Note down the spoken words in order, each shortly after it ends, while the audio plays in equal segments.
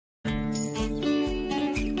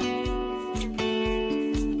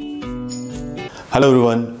Hello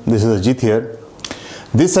everyone, this is Ajit here.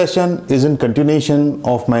 This session is in continuation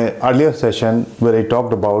of my earlier session where I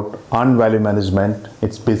talked about earned value management,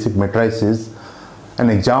 its basic matrices, an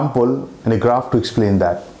example and a graph to explain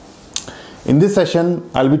that. In this session,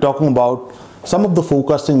 I'll be talking about some of the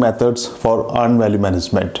forecasting methods for earned value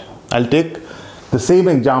management. I'll take the same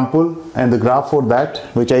example and the graph for that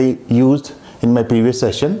which I used in my previous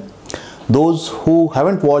session. Those who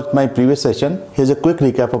haven't watched my previous session, here's a quick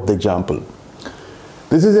recap of the example.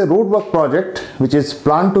 This is a roadwork project which is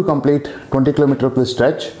planned to complete 20 km of the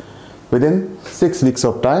stretch within 6 weeks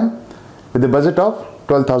of time with a budget of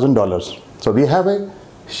 $12,000. So we have a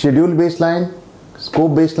schedule baseline,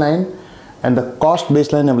 scope baseline and the cost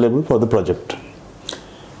baseline available for the project.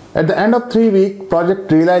 At the end of 3 weeks,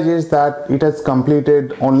 project realizes that it has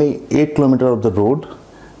completed only 8 km of the road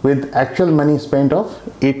with actual money spent of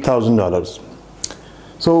 $8,000.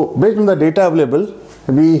 So based on the data available,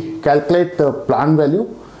 we calculate the planned value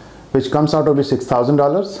which comes out to be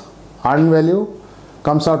 $6,000, earned value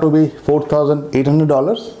comes out to be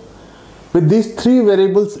 $4,800. With these three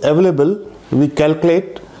variables available, we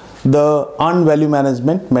calculate the earned value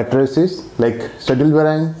management matrices like schedule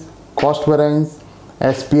variance, cost variance,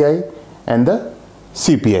 SPI and the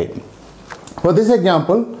CPI. For this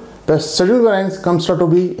example, the schedule variance comes out to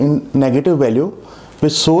be in negative value,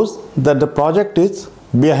 which shows that the project is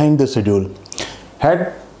behind the schedule.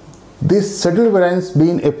 Had this schedule variance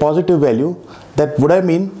been a positive value, that would have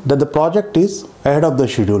mean that the project is ahead of the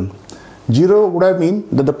schedule. 0 would have mean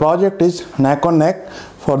that the project is neck on neck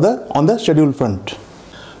on the schedule front.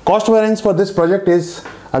 Cost variance for this project is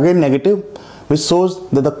again negative, which shows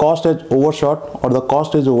that the cost is overshot or the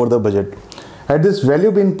cost is over the budget. Had this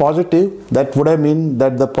value been positive, that would have mean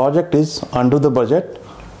that the project is under the budget.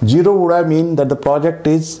 0 would have mean that the project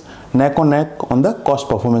is neck on neck on the cost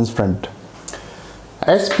performance front.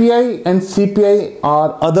 SPI and CPI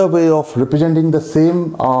are other way of representing the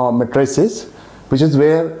same matrices, which is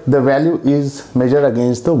where the value is measured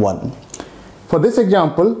against the 1. For this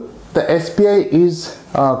example, the SPI is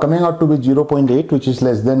coming out to be 0.8, which is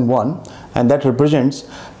less than 1, and that represents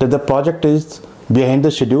that the project is behind the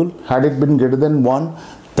schedule. Had it been greater than 1,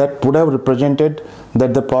 that would have represented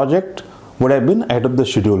that the project would have been ahead of the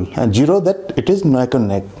schedule, and 0 that it is neck on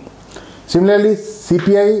neck. Similarly,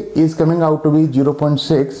 CPI is coming out to be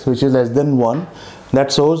 0.6, which is less than 1. That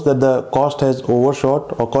shows that the cost has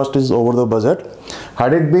overshot or cost is over the budget.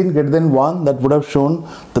 Had it been greater than 1, that would have shown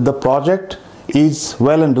that the project is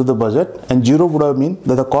well under the budget, and 0 would have mean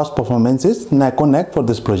that the cost performance is neck on neck for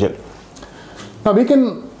this project. Now we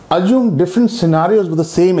can assume different scenarios with the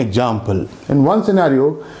same example. In one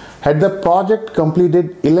scenario, had the project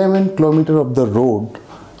completed 11 km of the road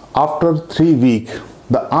after 3 weeks,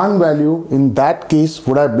 the earned value in that case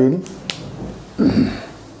would have been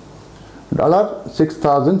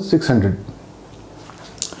 $6,600,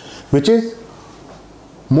 which is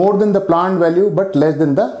more than the planned value but less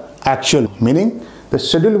than the actual, meaning the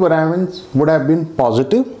schedule variance would have been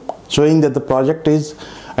positive, showing that the project is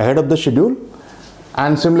ahead of the schedule,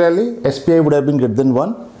 and similarly SPI would have been greater than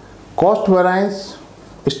 1. Cost variance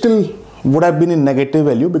still would have been in negative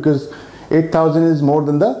value because 8,000 is more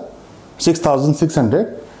than the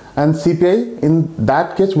 6,600, and CPI in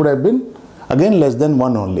that case would have been again less than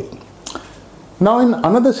 1 only. Now in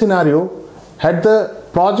another scenario, had the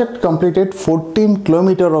project completed 14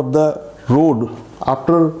 km of the road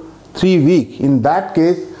after 3 weeks, in that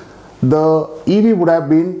case the EV would have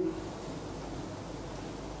been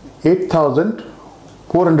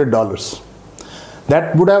 $8,400.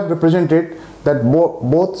 That would have represented that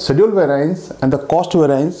both schedule variance and the cost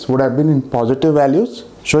variance would have been in positive values,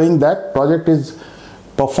 showing that project is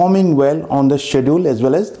performing well on the schedule as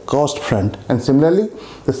well as cost front, and similarly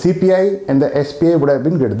the CPI and the SPI would have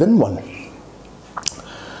been greater than 1.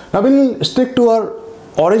 Now we'll stick to our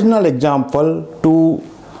original example to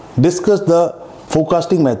discuss the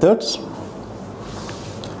forecasting methods.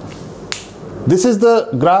 This is the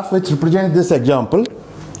graph which represents this example.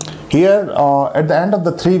 Here at the end of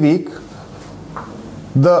the 3 weeks,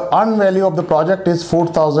 the earned value of the project is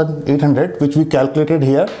 $4,800, which we calculated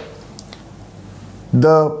here.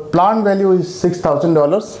 The planned value is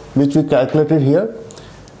 $6,000, which we calculated here,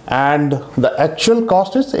 and the actual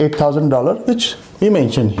cost is $8,000, which we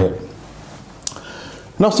mentioned here.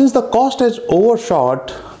 Now since the cost has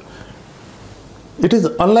overshot, it is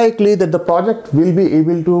unlikely that the project will be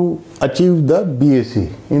able to achieve the BAC.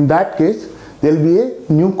 In that case, there will be a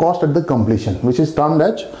new cost at the completion, which is termed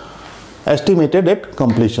as estimated at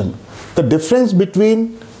completion. The difference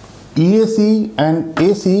between EAC and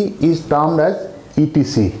AC is termed as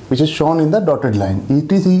ETC, which is shown in the dotted line.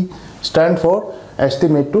 ETC stands for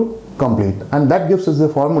estimate to complete, and that gives us the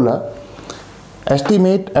formula: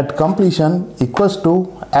 estimate at completion equals to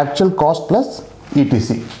actual cost plus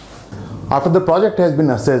ETC. After the project has been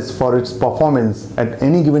assessed for its performance at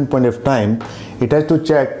any given point of time, it has to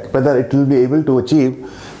check whether it will be able to achieve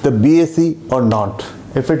the BAC or not.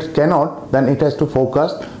 If it cannot, then it has to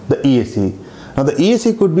forecast the EAC. Now the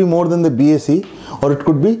EAC could be more than the BAC, or it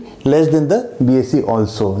could be less than the BAC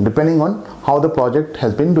also, depending on how the project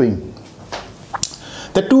has been doing.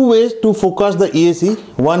 The two ways to forecast the EAC,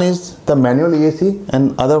 one is the manual EAC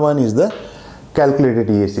and other one is the calculated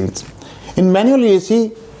EAC. In manual EAC,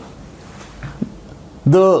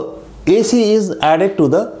 the AC is added to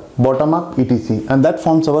the bottom-up ETC, and that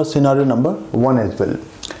forms our scenario number 1 as well.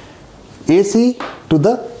 AC to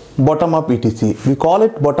the bottom-up ETC. We call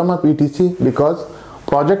it bottom-up ETC because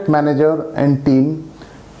project manager and team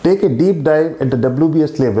take a deep dive at the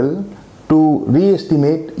WBS level to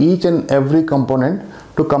re-estimate each and every component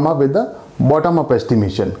to come up with the bottom-up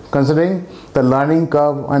estimation, considering the learning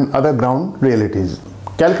curve and other ground realities.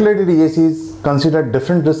 Calculated EACs consider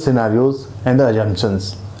different risk scenarios and the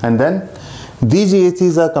assumptions, and then these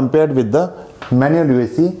EACs are compared with the manual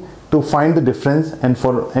EAC to find the difference and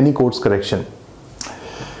for any course correction.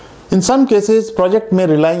 In some cases, project may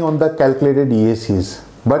rely on the calculated EACs,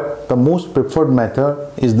 but the most preferred method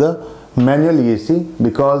is the manual EAC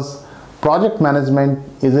because project management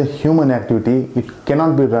is a human activity. It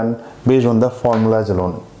cannot be run based on the formulas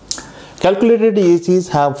alone. Calculated EACs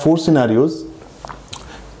have 4 scenarios.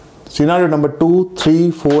 Scenario number 2,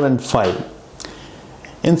 3, 4 and 5.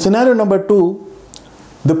 In scenario number 2,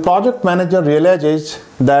 the project manager realizes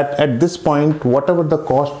that at this point, whatever the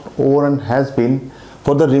cost overrun has been,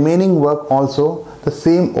 for the remaining work also, the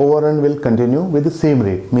same overrun will continue with the same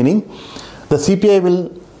rate, meaning the CPI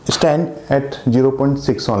will stand at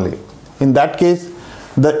 0.6 only. In that case,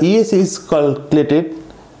 the EAC is calculated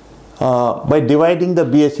by dividing the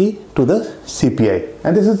BAC to the CPI,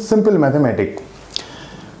 and this is simple mathematics.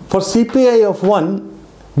 For CPI of 1,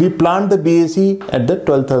 we planned the BAC at the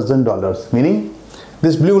 $12,000, meaning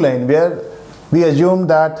this blue line where we assume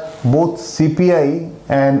that both CPI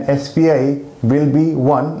and SPI will be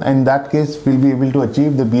 1, and in that case we'll be able to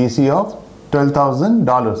achieve the BAC of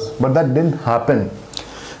 $12,000, but that didn't happen.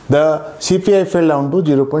 The CPI fell down to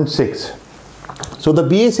 0.6. So the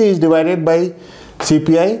BAC is divided by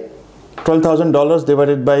CPI, $12,000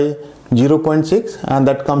 divided by 0.6, and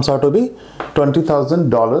that comes out to be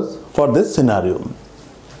 $20,000 for this scenario.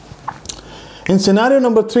 In scenario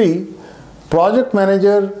number 3, project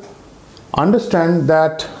manager understands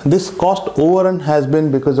that this cost overrun has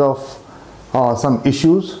been because of some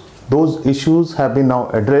issues. Those issues have been now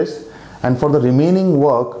addressed, and for the remaining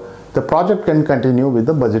work, the project can continue with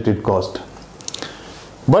the budgeted cost.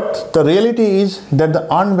 But the reality is that the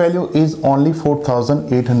earned value is only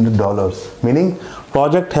 $4,800, meaning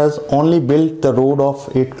project has only built the road of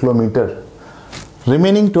 8 km.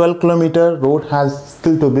 Remaining 12 km road has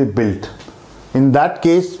still to be built. In that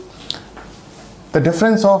case, the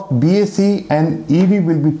difference of BAC and EV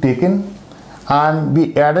will be taken and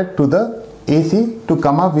be added to the AC to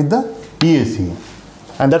come up with the EAC,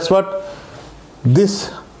 and that's what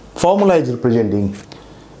this formula is representing: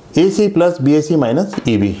 AC plus BAC minus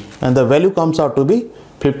EV, and the value comes out to be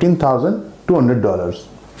 $15,200.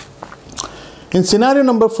 In scenario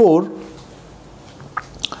number 4,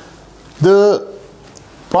 the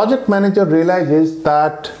project manager realizes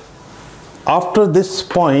that after this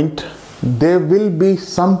point there will be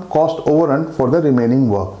some cost overrun for the remaining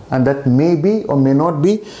work, and that may be or may not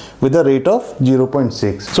be with a rate of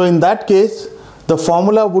 0.6. So in that case, the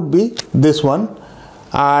formula would be this one,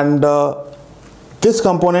 and this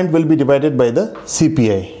component will be divided by the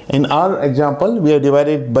CPI. In our example, we are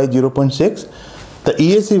divided by 0.6. The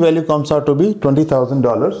EAC value comes out to be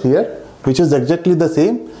 $20,000 here, which is exactly the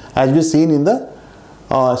same as we seen in the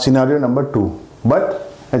scenario number 2.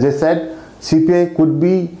 But as I said, CPI could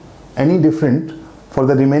be any different for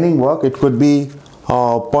the remaining work. It could be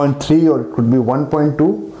 0.3 or it could be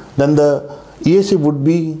 1.2. Then the EAC would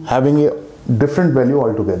be having a different value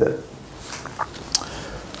altogether.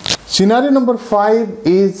 Scenario number 5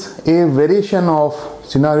 is a variation of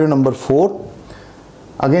scenario number 4,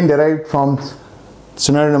 again derived from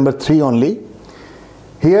scenario number 3 only.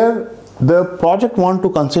 Here the project want to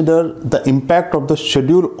consider the impact of the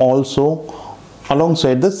schedule also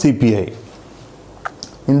alongside the CPI.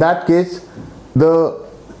 In that case, the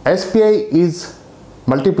SPI is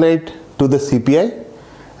multiplied to the CPI,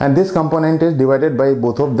 and this component is divided by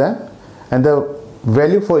both of them, and the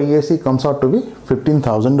value for EAC comes out to be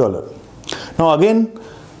 $15,000. Now again,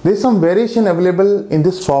 there is some variation available in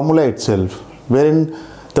this formula itself, wherein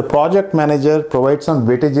the the project manager provides some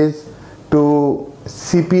weightages to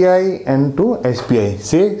CPI and to SPI.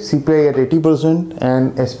 Say CPI at 80%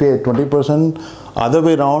 and SPI at 20%, other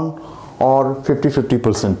way around, or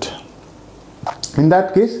 50-50%. In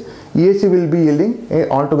that case, EAC will be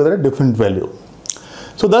yielding altogether a different value.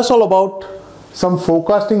 So that's all about some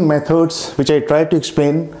forecasting methods which I tried to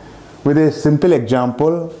explain with a simple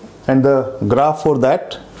example and the graph for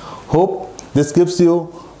that. Hope this gives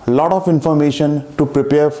you a lot of information to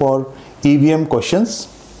prepare for EVM questions.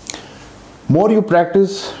 More you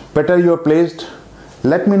practice, better you are placed.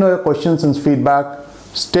 Let me know your questions and feedback.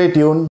 Stay tuned.